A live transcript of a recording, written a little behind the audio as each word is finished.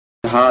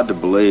hard to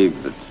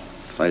believe that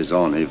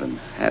Faison even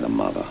had a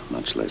mother,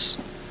 much less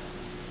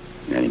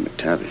Nanny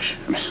McTavish.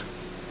 I mean,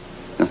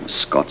 nothing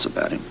Scots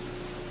about him.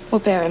 Well,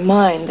 bear in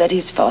mind that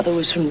his father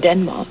was from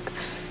Denmark.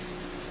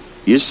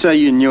 You say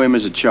you knew him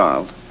as a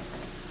child?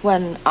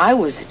 When I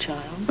was a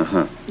child.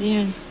 Uh-huh.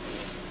 Yeah.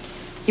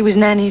 He was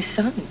Nanny's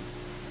son.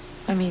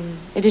 I mean,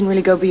 it didn't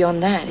really go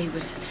beyond that. He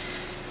was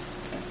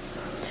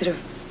sort of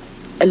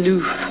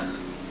aloof,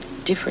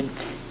 different.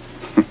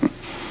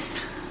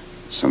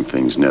 Some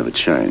things never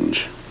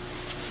change.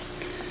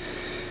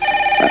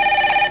 But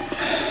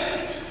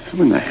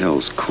who in the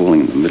hell's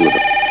calling in the middle of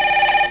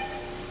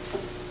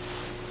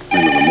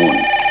the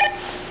morning?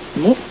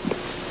 What?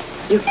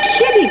 You're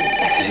kidding.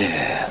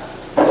 Yeah.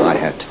 I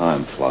had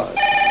time flies.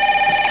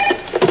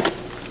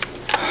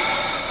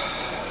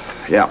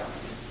 Yeah.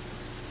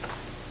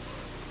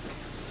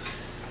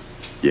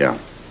 Yeah.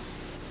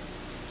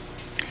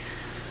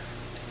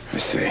 I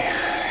see.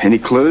 Any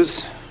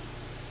clues?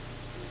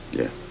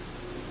 Yeah.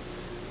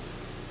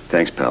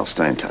 Thanks, pal.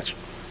 Stay in touch.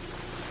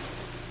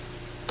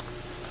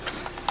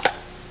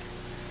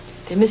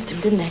 They missed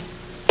him, didn't they?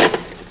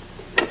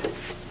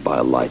 By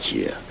a light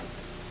year.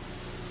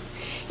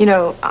 You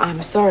know,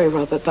 I'm sorry,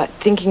 Robert, but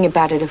thinking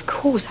about it, of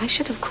course, I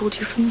should have called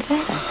you from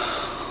there.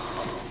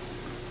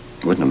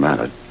 Wouldn't have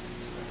mattered.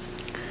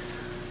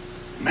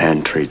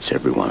 Man treats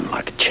everyone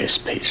like a chess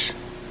piece.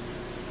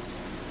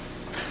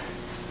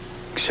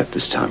 Except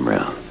this time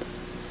round.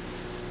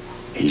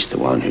 He's the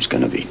one who's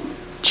going to be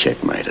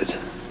checkmated.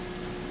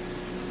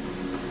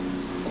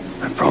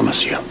 I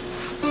promise you.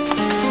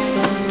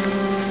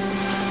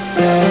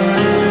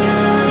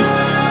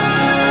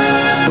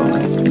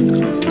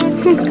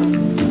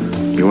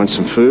 You want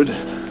some food?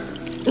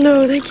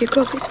 No, thank you.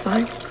 Coffee's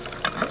fine. I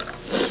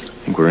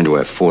think we're into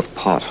our fourth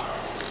pot.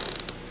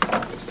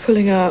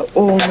 Pulling our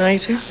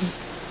all-nighter.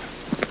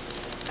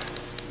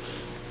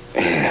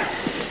 Yeah.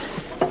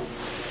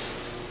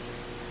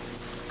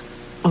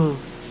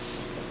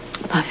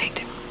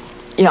 Perfect.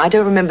 You know, I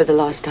don't remember the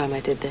last time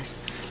I did this.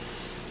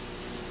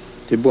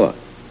 Did what?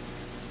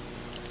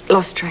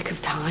 Lost track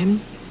of time.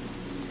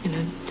 You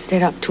know,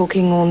 stayed up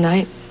talking all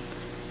night.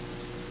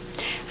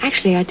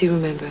 Actually, I do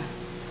remember.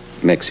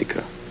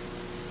 Mexico.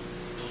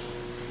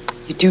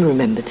 You do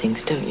remember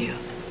things, don't you?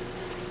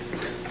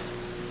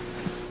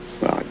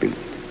 Well, I'd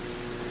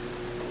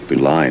be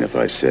lying if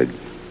I said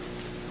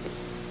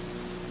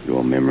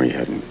your memory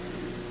hadn't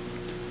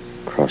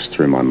crossed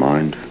through my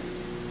mind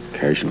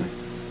occasionally.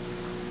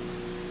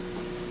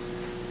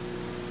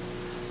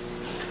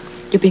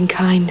 You're being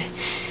kind.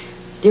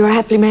 You're a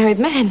happily married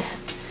man.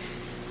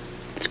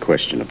 It's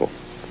questionable.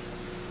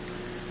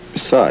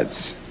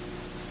 Besides,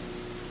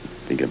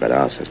 thinking about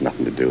us has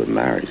nothing to do with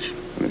marriage.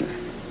 I mean,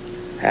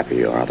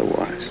 happy or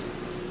otherwise.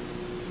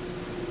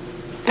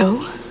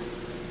 Oh?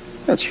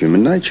 That's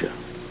human nature.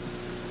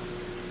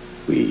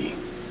 We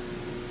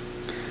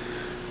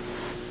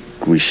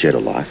shed a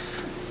life.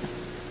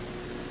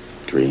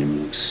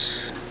 Dreams.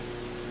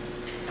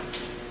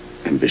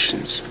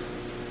 Ambitions.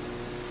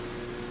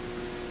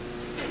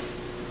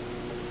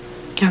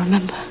 I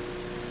remember.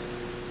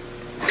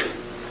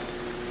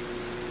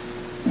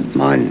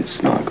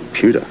 Mine's not a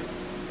computer.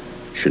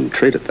 Shouldn't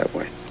treat it that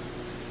way.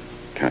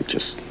 Can't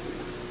just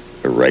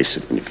erase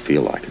it when you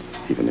feel like it,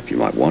 even if you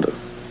might want to.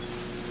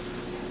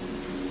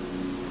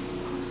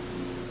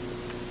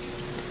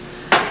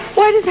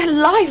 Why does that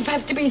life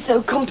have to be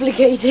so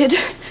complicated?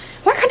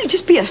 Why can't it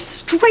just be a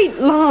straight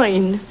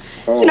line?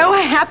 Oh. You know,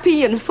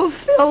 happy and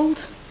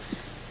fulfilled.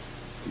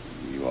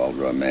 You old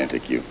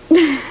romantic, you.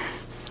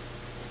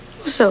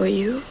 Well, so are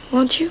you,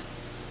 aren't you?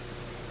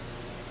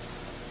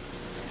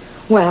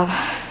 Well,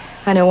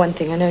 I know one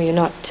thing. I know you're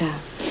not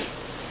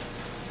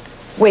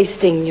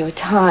wasting your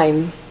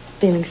time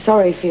feeling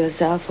sorry for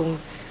yourself or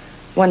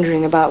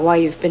wondering about why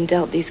you've been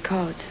dealt these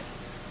cards.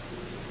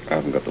 I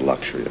haven't got the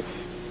luxury of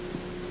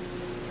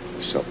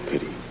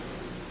self-pity.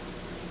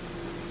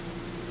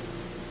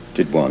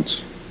 Did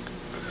once.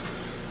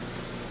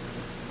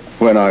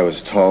 When I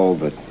was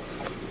told that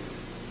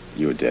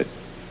you were dead.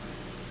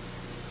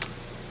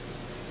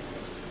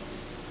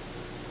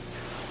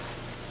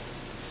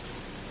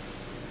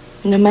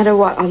 No matter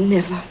what, I'll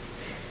never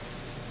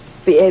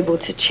be able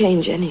to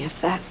change any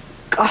of that.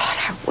 God,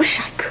 I wish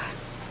I could.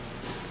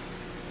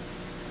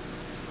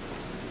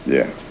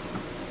 Yeah.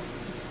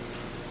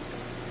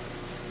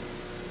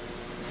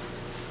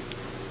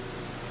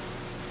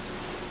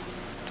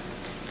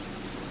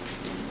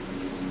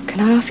 Can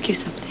I ask you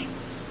something?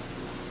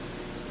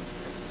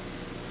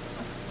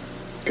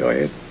 Go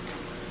ahead.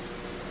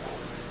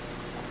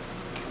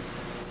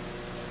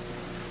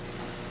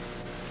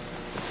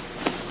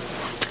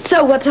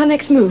 So, what's our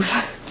next move?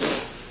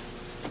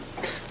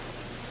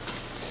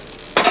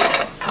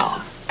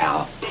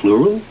 Our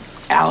plural?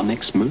 Our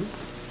next move?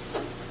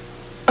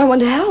 I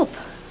want to help.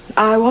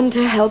 I want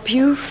to help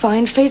you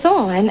find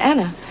Faison and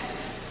Anna.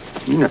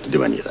 You don't have to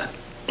do any of that.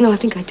 No, I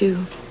think I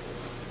do.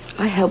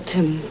 I helped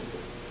him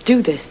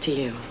do this to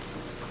you.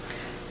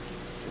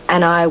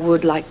 And I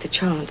would like the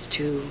chance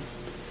to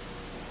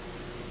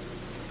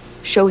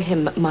show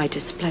him my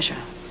displeasure.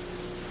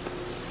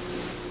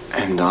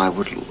 And I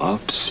would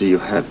love to see you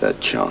have that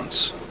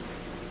chance.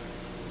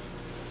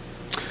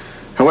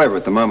 However,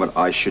 at the moment,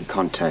 I should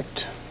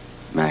contact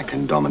Mac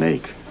and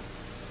Dominique.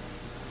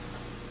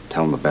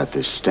 Tell them about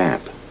this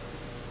stamp.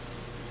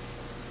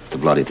 If the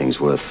bloody thing's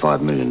worth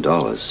 $5 million,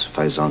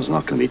 Faison's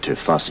not going to be too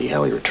fussy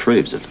how he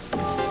retrieves it.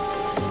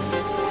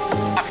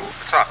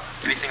 What's up?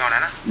 Anything on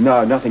Anna?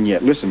 No, nothing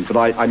yet. Listen, but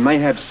I may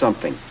have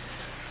something.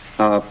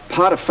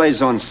 Part of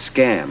Faison's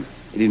scam.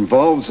 It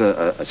involves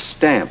a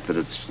stamp that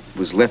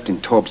was left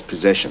in Taub's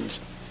possessions.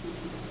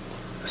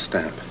 A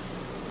stamp?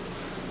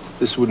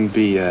 This wouldn't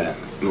be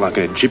like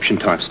an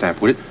Egyptian-type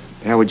stamp, would it?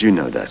 How would you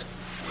know that?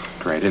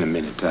 Great, in a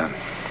minute.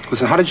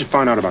 Listen, how did you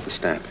find out about the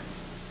stamp?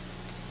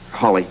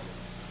 Holly.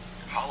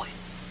 Holly?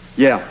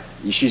 Yeah,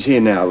 she's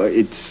here now.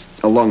 It's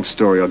a long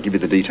story. I'll give you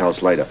the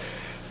details later.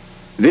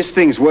 This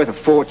thing's worth a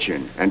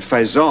fortune, and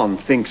Faison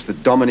thinks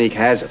that Dominique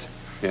has it.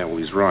 Yeah, well,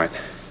 he's right.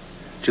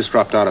 Just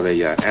dropped out of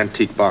a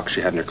antique box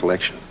she had in her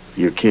collection.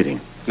 You're kidding.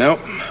 No,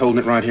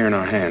 holding it right here in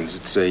our hands.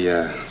 It's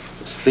a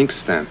Sphinx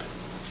stamp.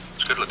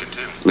 It's good looking,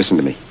 too. Listen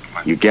to me.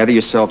 You gather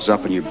yourselves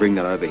up and you bring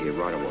that over here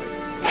right away.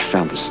 I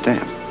found the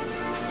stamp.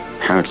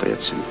 Apparently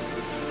it's in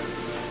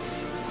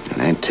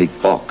an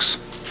antique box.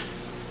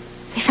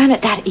 They found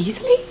it that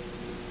easily?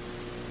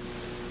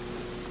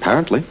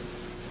 Apparently.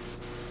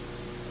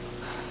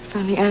 If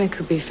only Anna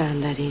could be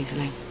found that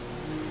easily.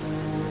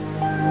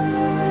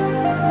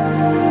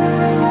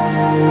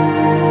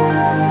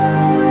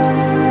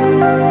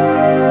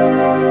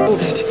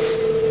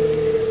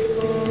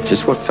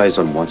 Just what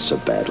Faison wants so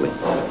badly.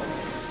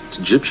 It's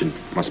Egyptian.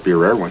 Must be a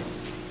rare one.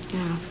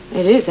 Yeah,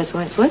 it is. That's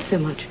why it's worth so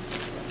much.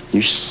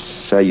 You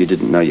say you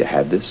didn't know you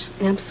had this?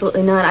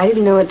 Absolutely not. I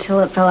didn't know it till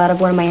it fell out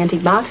of one of my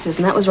antique boxes,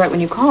 and that was right when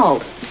you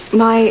called.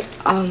 My,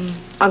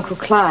 Uncle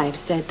Clive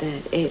said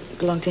that it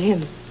belonged to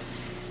him,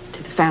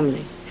 to the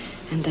family,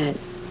 and that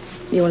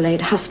your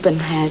late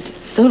husband had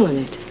stolen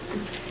it.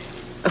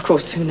 Of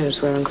course, who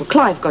knows where Uncle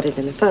Clive got it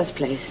in the first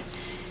place.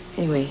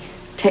 Anyway,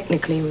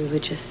 technically, we were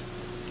just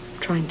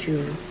trying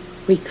to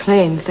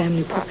reclaim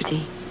family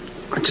property.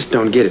 I just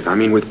don't get it. I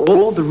mean, with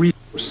all the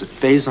resources at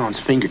Faison's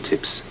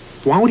fingertips,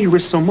 why would he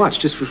risk so much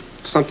just for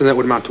something that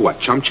would amount to what,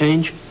 chump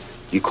change?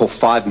 You call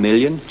 $5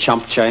 million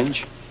chump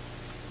change?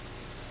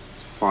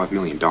 $5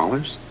 million?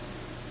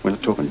 We're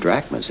not talking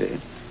drachmas here.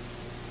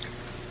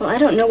 Well, I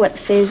don't know what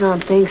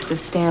Faison thinks the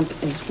stamp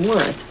is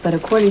worth, but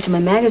according to my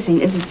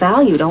magazine, it's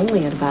valued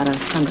only at about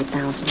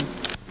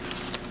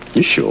 $100,000.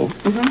 You sure?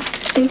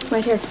 Mm-hmm. See,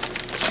 right here.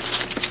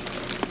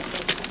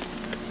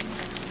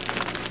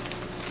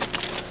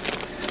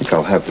 I think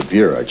I'll have the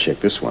Bureau check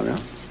this one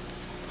out.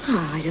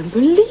 Oh, I don't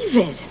believe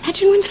it.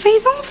 Imagine when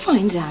Faison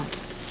finds out.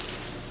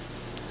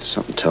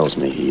 Something tells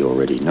me he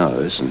already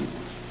knows and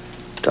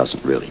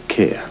doesn't really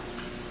care.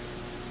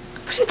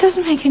 But it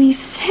doesn't make any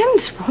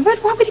sense,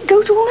 Robert. Why would he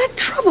go to all that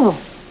trouble?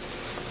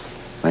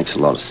 Makes a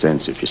lot of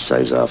sense if you're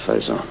Cesar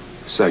Faison.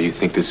 So you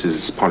think this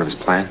is part of his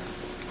plan?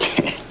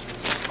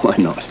 Why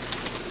not?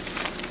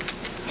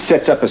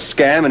 Sets up a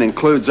scam and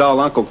includes old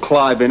Uncle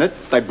Clive in it.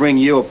 They bring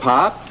you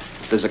apart.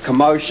 There's a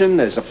commotion.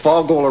 There's a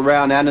fog all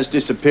around Anna's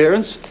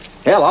disappearance.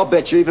 Hell, I'll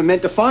bet you even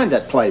meant to find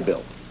that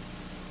playbill.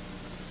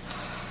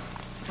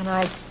 And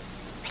I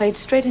played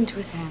straight into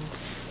his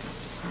hands.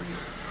 I'm sorry.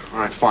 All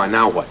right, fine.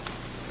 Now what?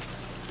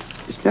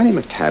 Is Nanny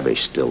McTavish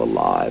still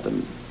alive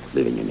and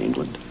living in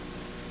England?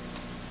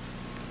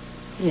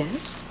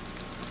 Yes?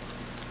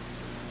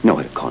 Know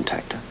how to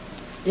contact her?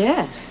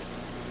 Yes.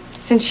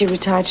 Since she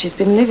retired, she's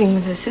been living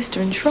with her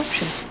sister in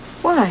Shropshire.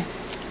 Why?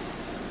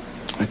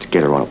 Let's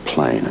get her on a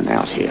plane and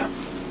out here.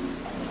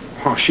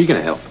 How's she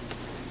gonna help?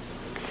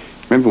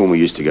 Remember when we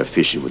used to go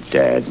fishing with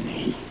Dad and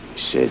he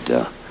said,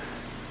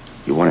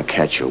 you want to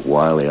catch a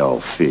wily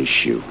old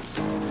fish, you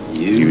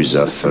use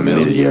a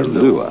familiar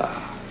lure.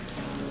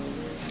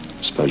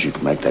 Suppose you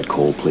can make that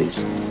call,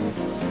 please?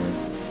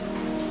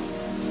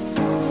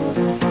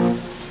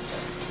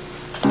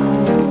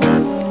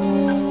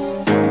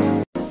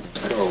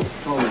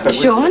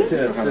 Sean?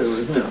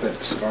 The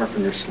scarf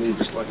in your sleeve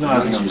just like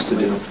the used to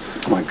do.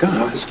 Oh, my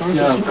God.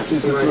 Yeah, this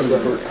is sort of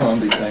a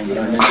comedy thing, but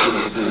I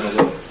mentioned it a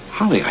little.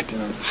 Holly,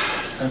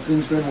 Have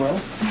things been well?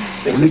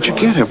 when did you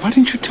get her? Why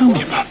didn't you tell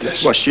me about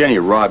this? Well, she only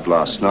arrived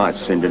last night.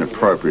 Seemed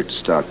inappropriate to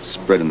start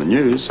spreading the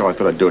news, so I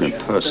thought I'd do it in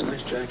person.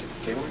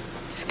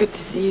 It's good to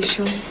see you,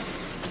 Sean.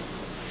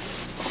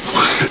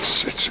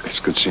 It's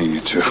good seeing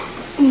you, too.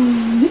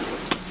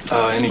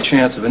 Any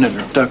chance of an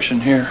introduction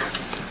here?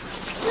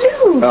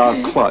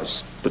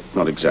 Close, but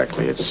not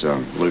exactly. It's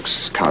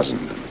Luke's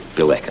cousin,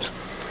 Bill Eckert.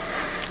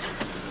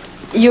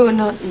 You're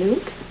not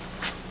Luke?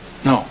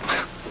 No.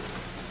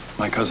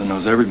 My cousin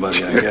knows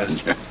everybody, I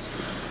guess.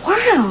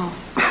 Wow.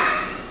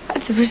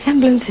 The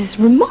resemblance is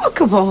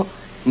remarkable.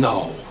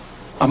 No.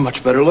 I'm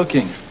much better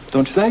looking,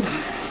 don't you think?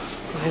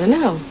 I don't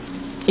know.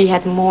 He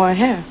had more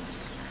hair.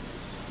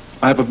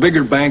 I have a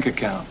bigger bank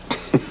account.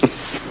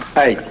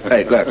 Hey,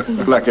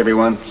 look,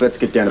 everyone. Let's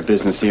get down to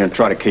business here and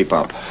try to keep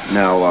up.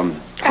 Now,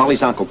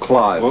 Holly's Uncle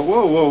Clive.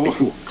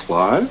 Whoa.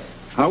 Clive?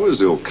 How is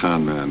the old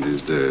con man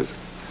these days?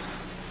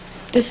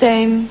 The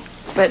same,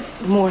 but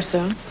more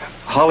so.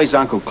 Holly's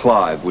Uncle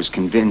Clive was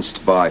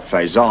convinced by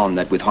Faison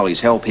that with Holly's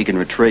help he can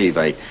retrieve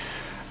a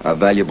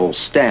valuable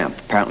stamp,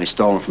 apparently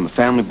stolen from the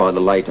family by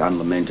the late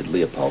unlamented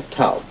Leopold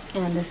Tull.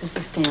 And this is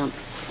the stamp.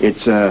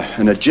 It's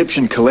an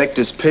Egyptian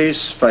collector's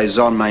piece.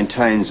 Faison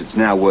maintains it's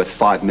now worth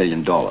 $5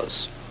 million.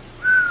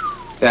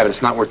 Yeah, but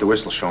it's not worth the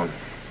whistle, Sean.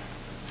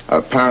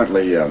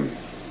 Apparently,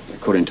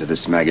 according to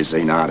this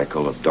magazine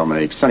article of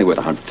Dominique, it's only worth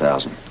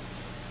 $100,000.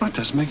 Well, it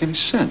doesn't make any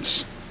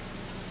sense.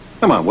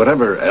 Come on,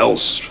 whatever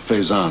else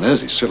Faison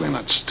is, he's certainly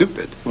not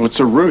stupid. Well, it's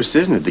a ruse,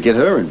 isn't it, to get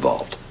her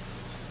involved?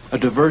 A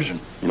diversion.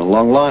 In a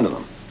long line of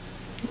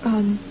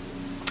them.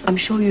 I'm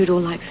sure you'd all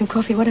like some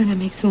coffee. Why don't I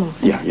make some more?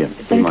 Yeah.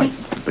 Is that okay?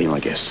 Be my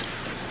guest.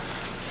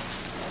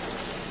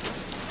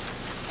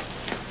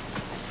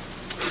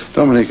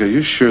 Dominique, are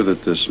you sure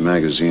that this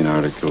magazine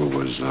article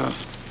was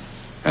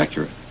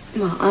accurate?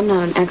 Well, I'm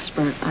not an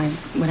expert. I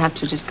would have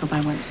to just go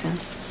by what it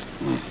says.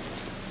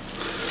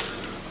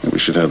 Maybe we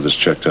should have this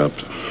checked out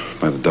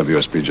by the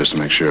WSB just to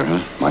make sure,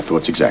 huh? My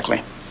thoughts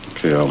exactly.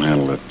 Okay, I'll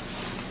handle it.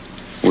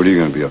 What are you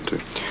going to be up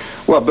to?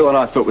 Well, Bill and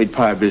I thought we'd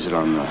pay a visit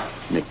on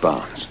Nick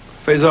Barnes.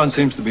 Faison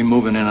seems to be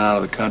moving in and out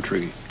of the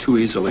country too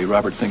easily.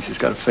 Robert thinks he's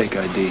got a fake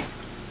ID. I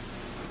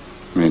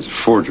mean, he's a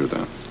forger,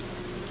 then.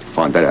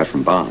 Find that out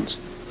from Barnes.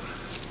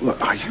 Look,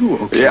 are you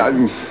okay?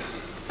 Yeah,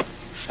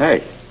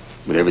 hey,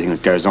 with everything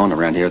that goes on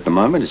around here at the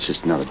moment, it's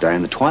just another day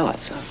in the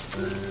twilight zone.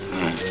 All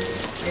right.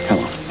 Come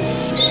on.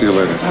 See you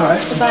later. All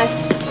right. Goodbye.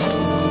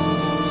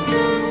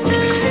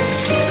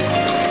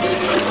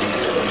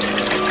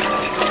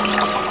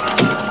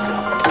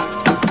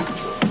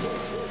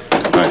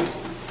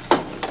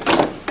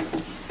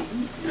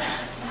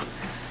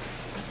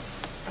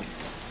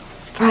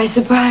 Surprise,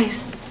 surprise.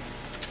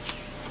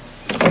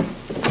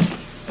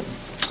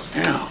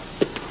 Yeah.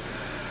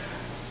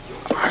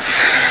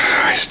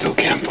 I still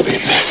can't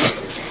believe this.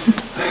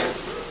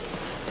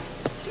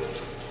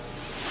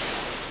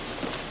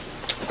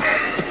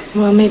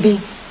 Well, maybe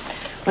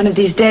one of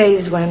these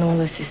days when all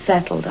this is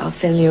settled, I'll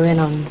fill you in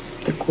on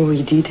the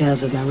gory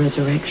details of my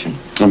resurrection.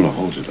 I'm going to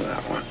hold you to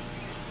that one.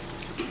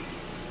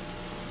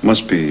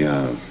 Must be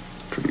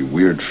pretty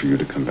weird for you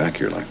to come back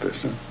here like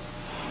this, huh?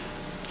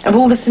 Of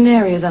all the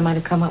scenarios I might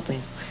have come up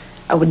with,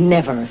 I would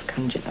never have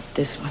conjured up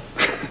this one.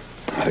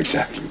 Not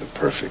exactly the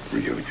perfect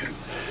reunion.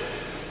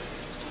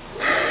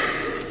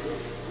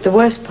 The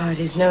worst part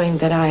is knowing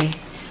that I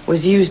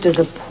was used as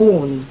a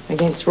pawn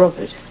against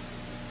Robert.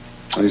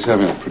 Well, he's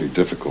having a pretty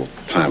difficult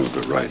time of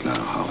it right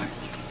now, Holly.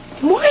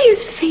 Why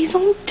is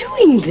Faison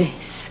doing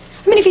this?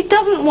 I mean, if he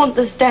doesn't want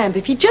the stamp,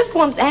 if he just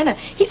wants Anna,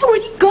 he's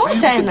already got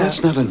Yeah, but Anna.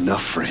 that's not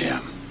enough for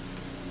him.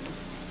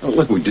 Oh,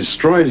 look, we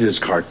destroyed his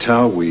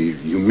cartel. We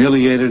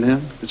humiliated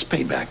him. It's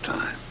payback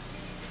time.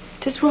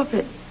 Does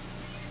Robert...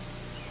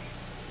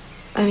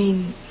 I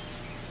mean...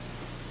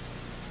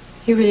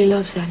 He really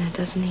loves Anna,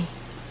 doesn't he?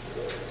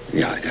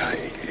 Yeah,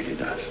 he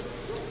does.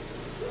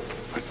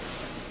 But...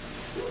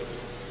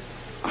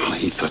 Holly,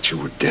 he thought you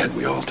were dead.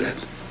 We all did.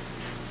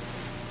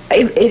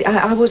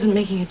 I wasn't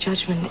making a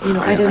judgment. You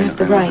know, I don't have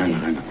the right.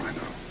 I know.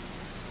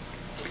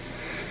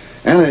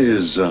 Anna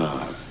is,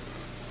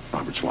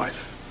 Robert's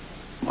wife.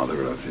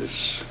 Mother of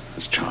his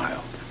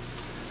child.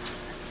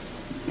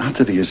 Not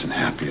that he isn't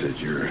happy that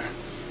you're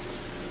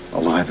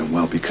alive and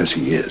well, because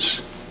he is.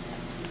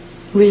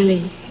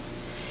 Really,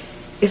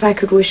 if I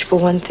could wish for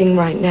one thing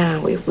right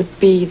now, it would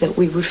be that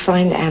we would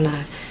find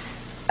Anna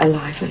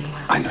alive and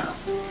well. I know.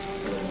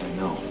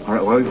 No. All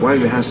right, why are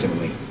you asking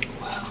me?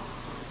 Well,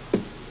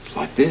 it's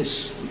like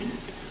this. I mean,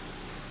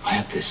 I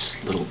have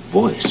this little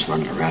voice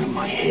running around in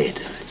my head,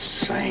 and it's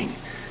saying,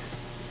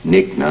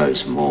 Nick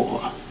knows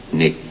more.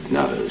 Nick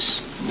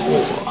knows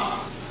more.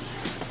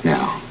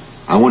 Now,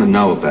 I want to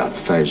know about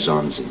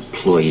Faison's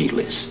employee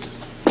list.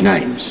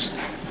 Names.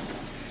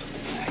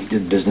 He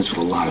did business with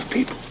a lot of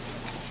people.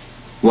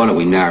 Why don't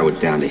we narrow it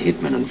down to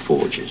hitmen and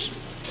forgers?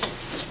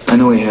 I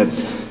know he had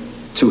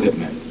 2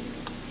 hitmen.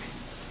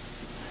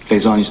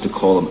 Faison used to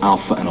call them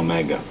Alpha and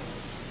Omega.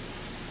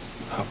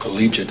 How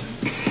collegiate.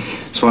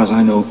 As far as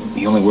I know,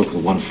 he only worked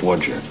with one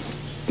forger.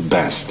 The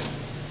best.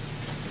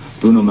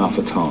 Bruno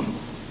Malfatone.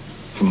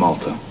 From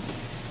Malta.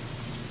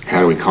 How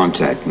do we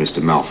contact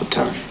Mr.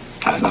 Malfatone?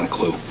 Not a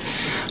clue.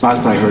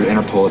 Last I heard,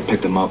 Interpol had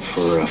picked him up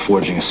for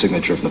forging a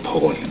signature of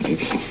Napoleon.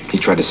 He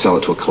tried to sell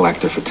it to a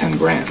collector for 10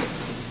 grand.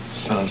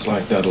 Sounds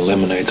like that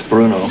eliminates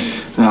Bruno.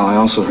 Now, I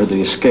also heard that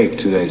he escaped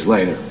 2 days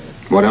later.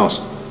 What else?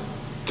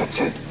 That's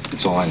it.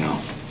 That's all I know.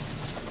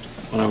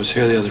 When I was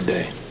here the other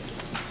day,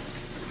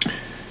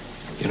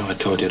 you know, I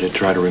told you to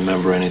try to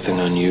remember anything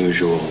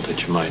unusual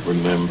that you might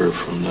remember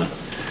from the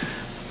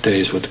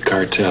days with the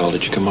cartel.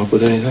 Did you come up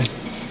with anything?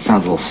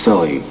 Sounds a little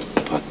silly,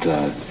 but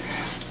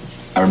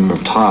I remember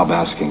Taub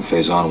asking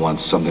Faison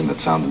once something that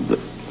sounded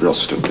real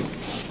stupid.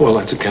 Well,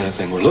 that's the kind of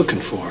thing we're looking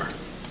for.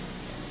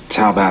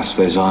 Taub asked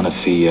Faison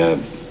if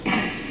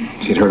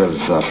he'd heard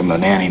of from the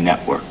Nanny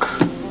Network.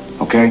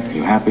 Okay,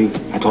 you happy?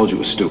 I told you it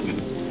was stupid.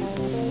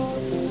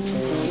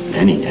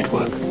 Nanny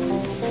Network?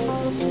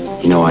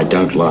 You know, I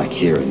don't like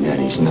hearing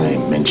Nanny's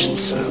name mentioned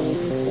so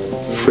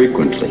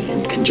frequently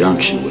in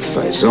conjunction with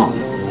Faison.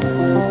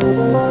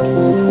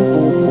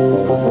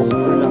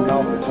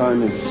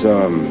 Albertone is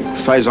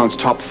Faison's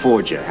top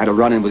forger. Had a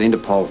run-in with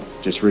Interpol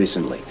just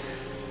recently.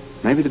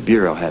 Maybe the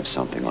Bureau have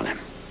something on him.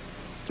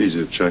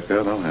 Easy to check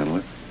out. I'll handle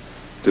it.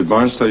 Did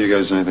Barnes tell you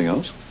guys anything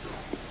else?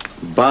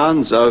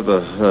 Barnes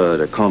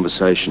overheard a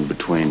conversation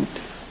between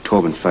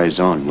Torben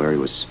Faison where he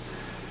was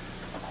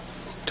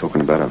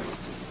talking about a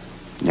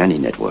nanny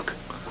network.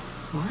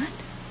 What?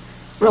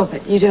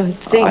 Robert, you don't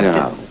think I don't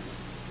know.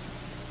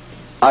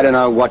 I don't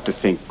know what to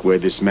think where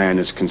this man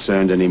is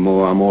concerned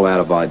anymore. I'm all out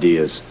of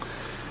ideas.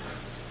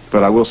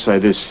 But I will say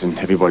this, and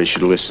everybody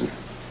should listen.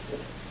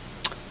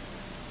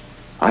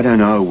 I don't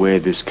know where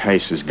this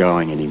case is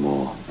going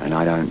anymore, and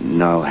I don't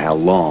know how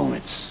long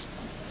it's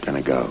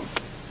gonna go.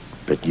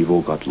 But you've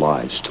all got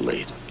lives to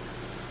lead.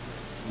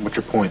 What's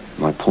your point?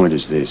 My point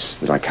is this,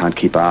 that I can't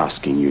keep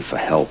asking you for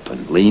help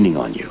and leaning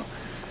on you.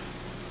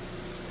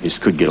 This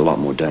could get a lot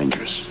more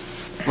dangerous.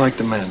 Like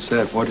the man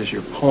said, what is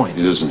your point?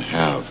 He doesn't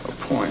have a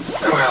point.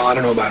 Well, I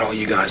don't know about all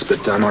you guys,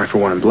 but I'm I for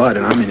one in blood,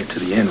 and I'm in it to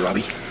the end,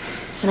 Robbie.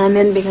 And I'm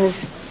in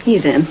because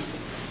he's in.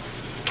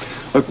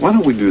 Look, why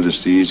don't we do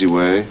this the easy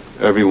way?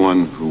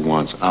 Everyone who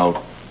wants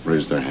out,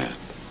 raise their hand.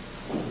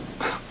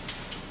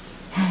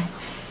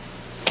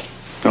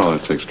 Oh,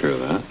 that takes care of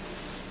that.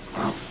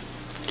 Well,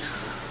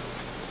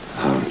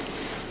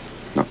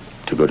 not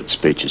too good at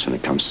speeches when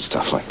it comes to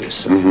stuff like this.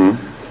 So,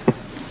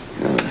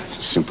 a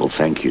simple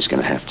thank you is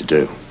going to have to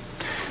do.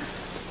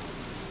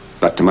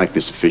 But to make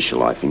this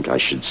official, I think I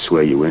should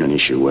swear you in and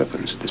issue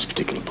weapons at this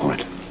particular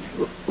point.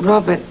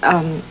 Robert,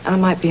 I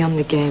might be on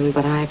the game,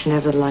 but I've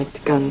never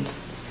liked guns.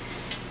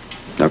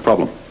 No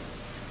problem.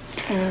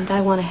 And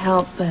I want to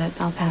help, but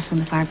I'll pass on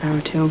the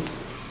firepower, too.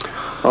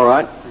 All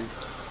right.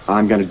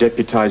 I'm going to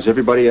deputize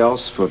everybody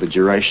else for the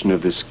duration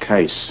of this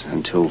case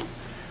until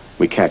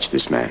we catch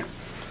this man.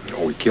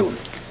 Or we kill him.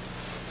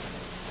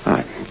 All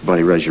right.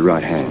 Everybody raise your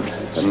right hand.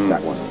 That is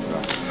that one.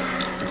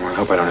 Well, I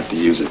hope I don't have to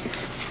use it.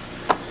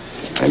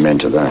 Amen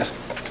to that.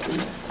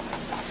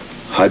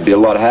 I'd be a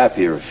lot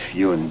happier if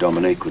you and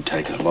Dominique would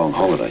take a long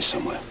holiday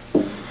somewhere.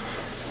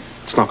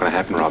 It's not going to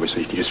happen, Robbie, so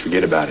you can just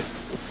forget about it.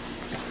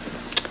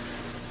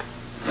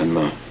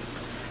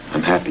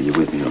 I'm happy you're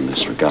with me on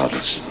this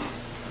regardless.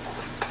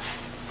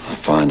 I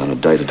find on a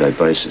day-to-day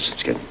basis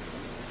it's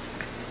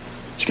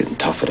getting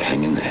tougher to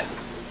hang in there.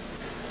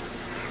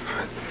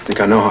 I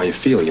think I know how you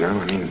feel, you know?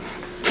 I mean,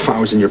 if I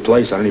was in your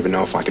place, I don't even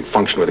know if I could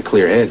function with a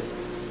clear head.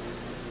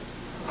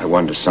 I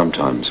wonder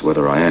sometimes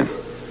whether I am.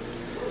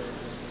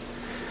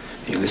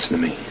 Hey, listen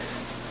to me.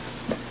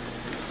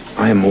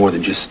 I am more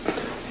than just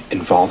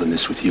involved in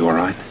this with you, all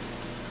right?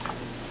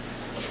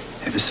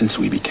 Ever since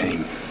we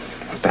became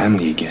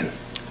family again,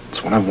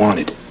 it's what I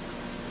wanted.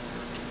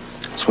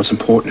 It's what's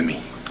important to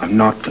me. I'm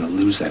not going to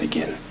lose that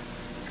again.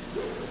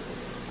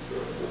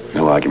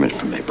 No argument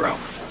from me, bro.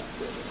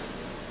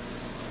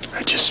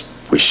 I just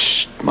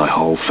wish my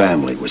whole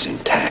family was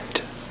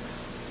intact.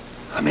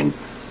 I mean,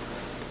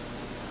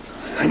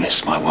 I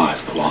miss my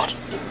wife a lot.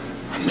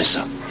 I miss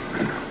her.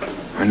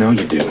 I know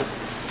you do.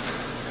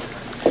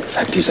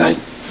 Fact is,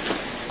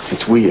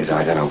 it's weird.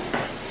 I don't know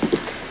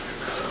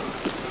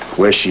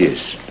where she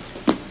is.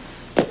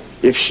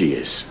 If she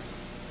is.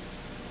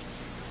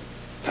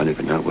 I don't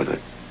even know whether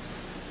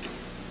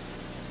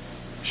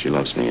she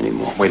loves me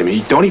anymore. Wait a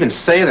minute. Don't even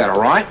say that,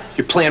 all right?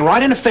 You're playing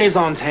right into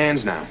Faison's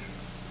hands now.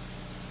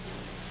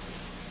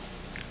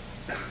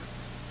 On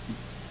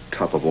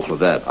top of all of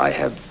that, I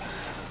have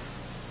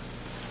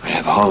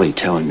Holly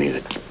telling me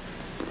that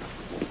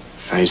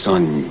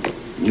Faison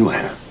knew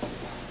Anna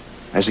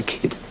as a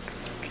kid.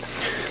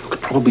 Look,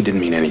 it probably didn't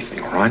mean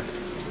anything, all right?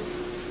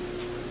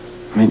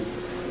 I mean,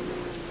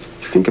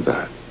 think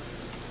about it.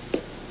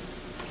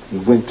 We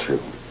went through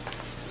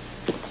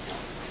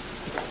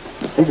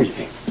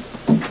everything.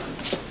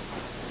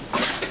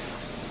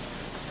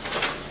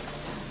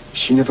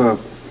 She never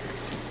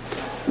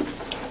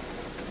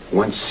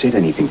once said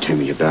anything to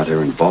me about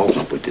her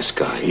involvement with this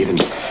guy.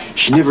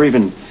 She never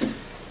even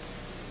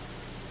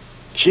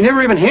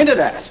hinted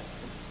at it.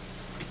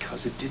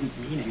 Because it didn't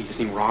mean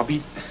anything,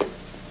 Robbie.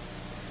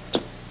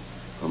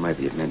 Or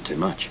maybe it meant too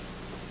much.